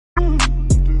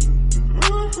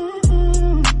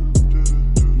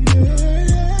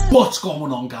What's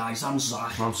going on, guys? I'm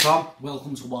Zach. I'm Sam.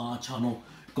 Welcome to our channel.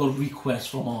 Got a request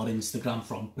from our Instagram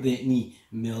from Brittany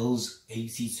Mills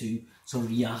 82 to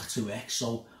react to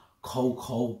EXO Ko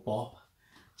Ko Bop.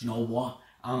 Do you know what?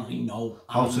 I know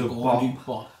I'm going to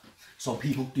bop. So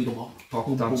people do the bop. Bop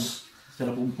boom, dance. Boom, instead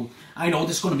of boom boom. I know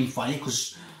this is going to be fire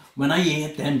because when I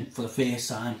heard them for the first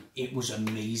time, it was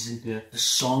amazing. Yeah. The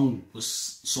song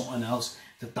was something else.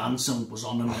 The dancing was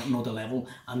on another level,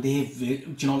 and they,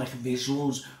 you know, like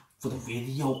visuals for the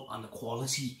video and the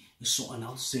quality is something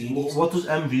else. What does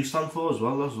MV stand for as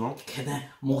well? As well, Kidder,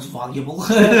 most valuable.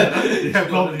 Yeah,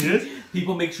 probably is.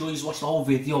 People, make sure you watch the whole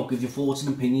video. Give your thoughts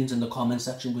and opinions in the comment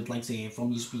section. We'd like to hear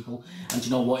from you people. And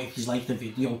you know what? If you like the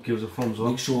video, give us a thumbs up.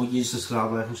 Make sure you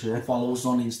subscribe, like, and share. Follow us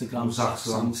on Instagram.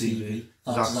 zack&sam TV.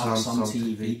 That's zack&sam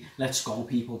TV. Let's go,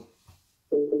 people.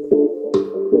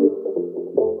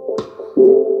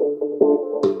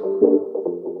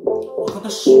 Look at the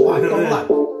swag on that.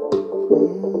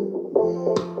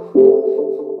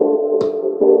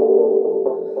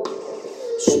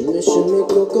 Shimmy, shimmy,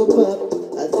 Ko Ko Bop.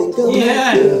 I think I'm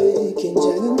happy.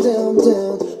 긴장은 down,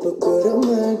 down. 부끄러운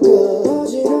말까.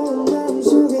 어지러운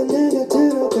마음속에 내가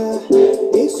들어가.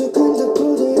 익숙한 듯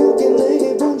부드럽게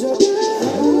내게 번져.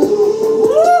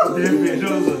 Their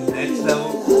visuals are next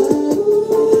level.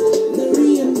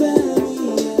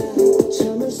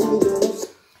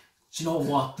 Do you know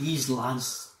what? These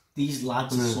lads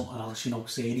are something else, you know,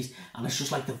 series, and it's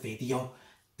just like the video.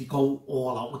 They go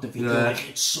all out with the video, like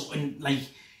it's something like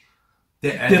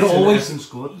they're always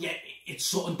good. Yeah, it's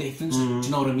something different. Do you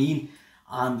know what I mean?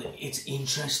 And it's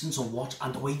interesting to watch,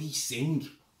 and the way they sing,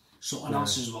 something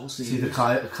else as well. See the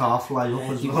car fly up as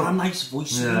well. They've got a nice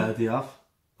voice. Yeah, they have.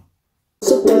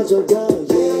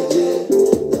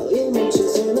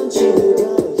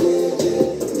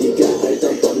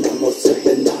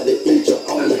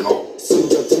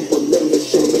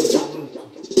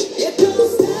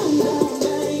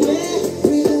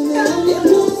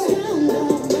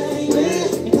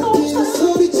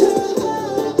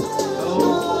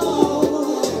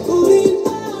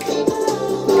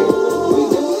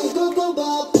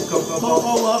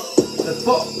 Let's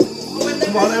bop.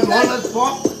 Come on everyone, let's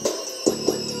bop.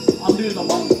 I'm doing the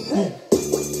bop. Boom.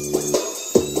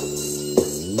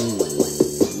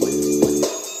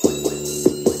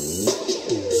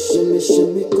 Shimmy,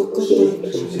 shimmy, Ko Ko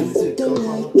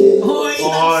Bop.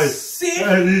 Oh, that's sick.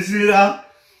 Did you see that?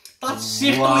 That's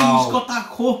sick. The way he's got that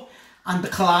cup and the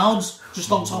clouds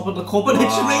just on top of the cup, and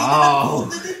it's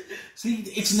raining. See,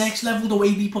 it's next level the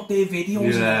way they put their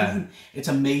videos and everything. It's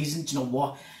amazing. Do you know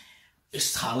what?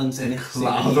 It's talent in it.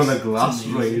 Cloud on a glass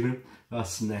raining.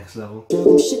 That's next level.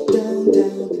 Switching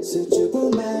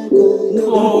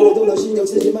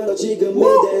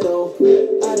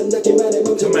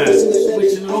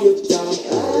it up.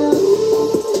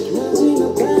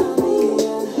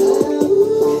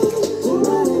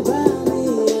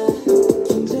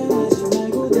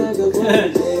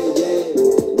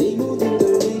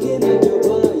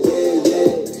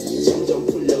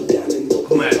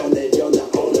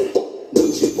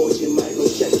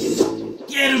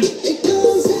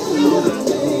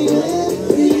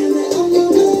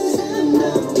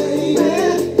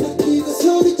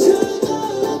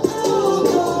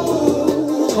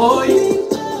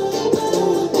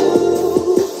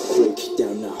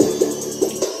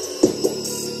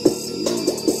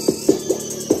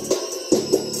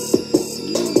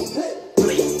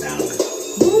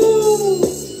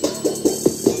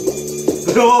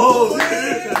 No!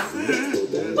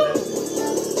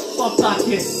 Stop that,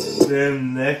 kid.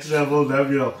 Then next level, there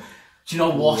you go. Do you know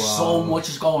what? Wow. So much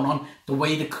is going on. The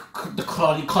way the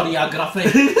choreography. I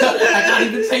can't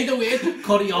even say the word.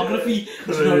 Choreography.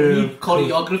 Do you know what I mean?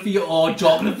 Choreography or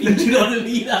geography. Do you know what I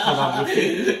mean?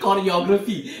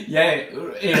 Choreography. Yeah.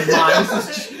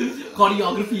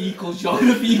 Choreography equals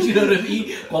geography. Do you know what I mean?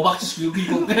 Go back to school,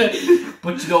 people.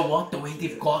 But you know what? The way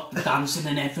they've got the dancing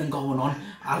and everything going on,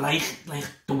 I like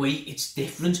the way it's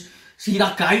different. See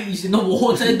that guy? He's in the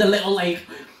water in the little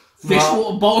fish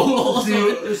water bowl or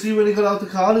something. See when he got out the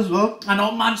car as well? I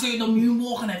know, man, doing the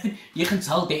moonwalk and everything. You can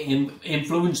tell they're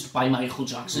influenced by Michael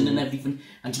Jackson and everything.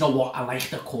 And you know what? I like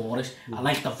the chorus. I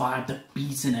like the vibe, the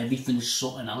beat and everything is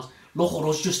something else. Look at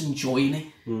us just enjoying it.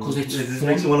 Because it's fun. It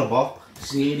makes you want to bop.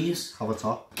 Serious. Have a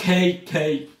top.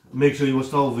 K. Make sure you watch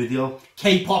the whole video.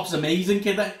 K-pop's amazing,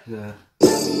 kid. Yeah.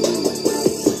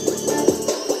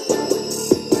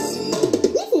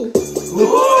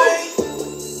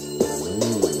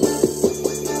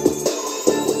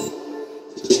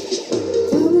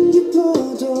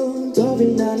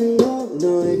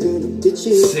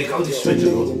 Sick, how do you switch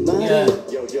it up? Yeah.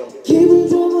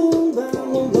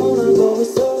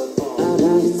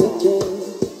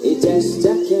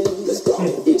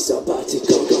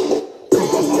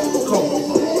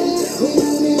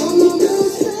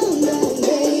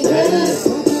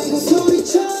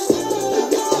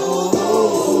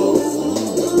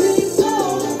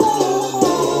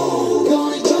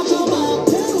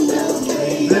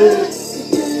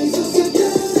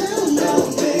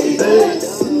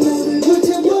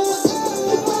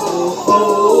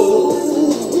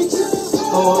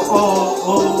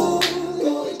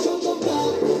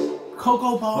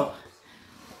 Ko Bop.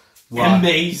 Wow.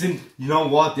 Amazing. You know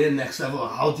what? They're next level.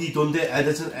 How they done the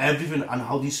editing, everything, and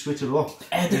how they switch it up.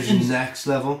 Editing. Is next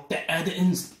level. The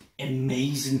editing's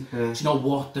amazing. Yeah. Do you know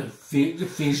what? The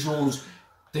visuals,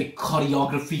 the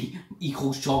choreography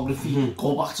equals geography.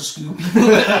 Go back to school, people.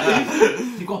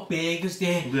 They've got burgers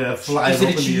there. Yeah, Is flying it a up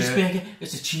in the air. cheeseburger?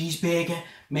 It's a cheeseburger.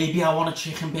 Maybe I want a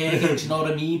chicken burger, do you know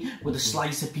what I mean? With a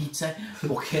slice of pizza.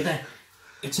 But kidder,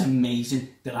 it's amazing.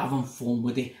 They're having fun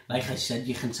with it. Like I said,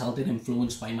 you can tell they're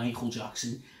influenced by Michael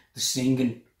Jackson. The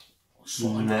singing,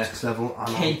 something Next level.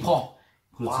 K-pop.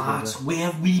 What?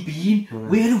 Where have we been?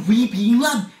 Where have we been,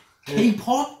 lad?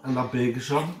 K-pop. And that burger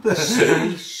shop.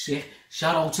 Sick.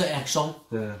 Shout out to EXO.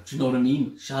 Yeah. Do you know what I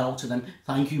mean? Shout out to them.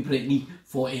 Thank you, Brittany,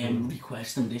 for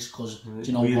requesting this, because do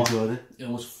you know we what? enjoyed it. It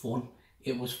was fun.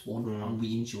 It was fun, and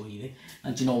we enjoyed it.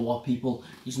 And do you know what, people?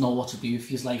 You know what to do if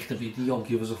you like the video.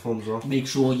 Give us a thumbs up. Make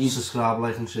sure you subscribe,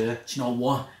 like, and share. Do you know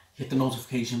what? Hit the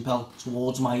notification bell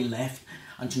towards my left.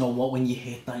 And do you know what? When you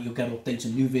hit that, you'll get updates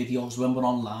on new videos when we're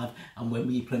on live and when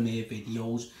we premiere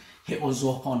videos. Hit us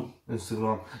up on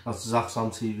Instagram. That's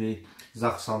zack&sam TV.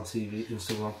 zack&sam TV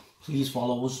Instagram. Please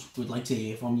follow us. We'd like to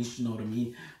hear from you. You know what I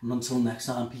mean? And until next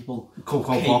time, people. Ko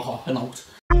Ko Bop. Popping out.